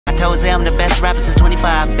Told them the best rapper since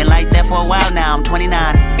 25. Been like that for a while now, I'm 29.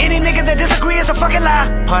 Any nigga that disagree is a fucking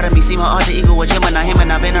lie. Part of me see my alter ego with Gemini, him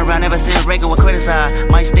and I've been around ever since Reagan would criticize.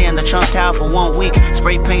 Might stay in the Trump Tower for 1 week,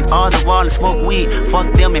 spray paint all the wall and smoke weed.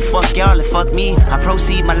 Fuck them and fuck y'all and fuck me. I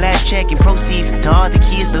proceed my last check and proceeds to all the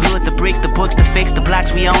keys, the hood, the bricks, the books, the fix, the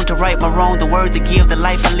blocks we own, to right my wrong, the word to give, the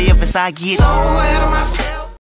life I live as I get. So ahead of myself.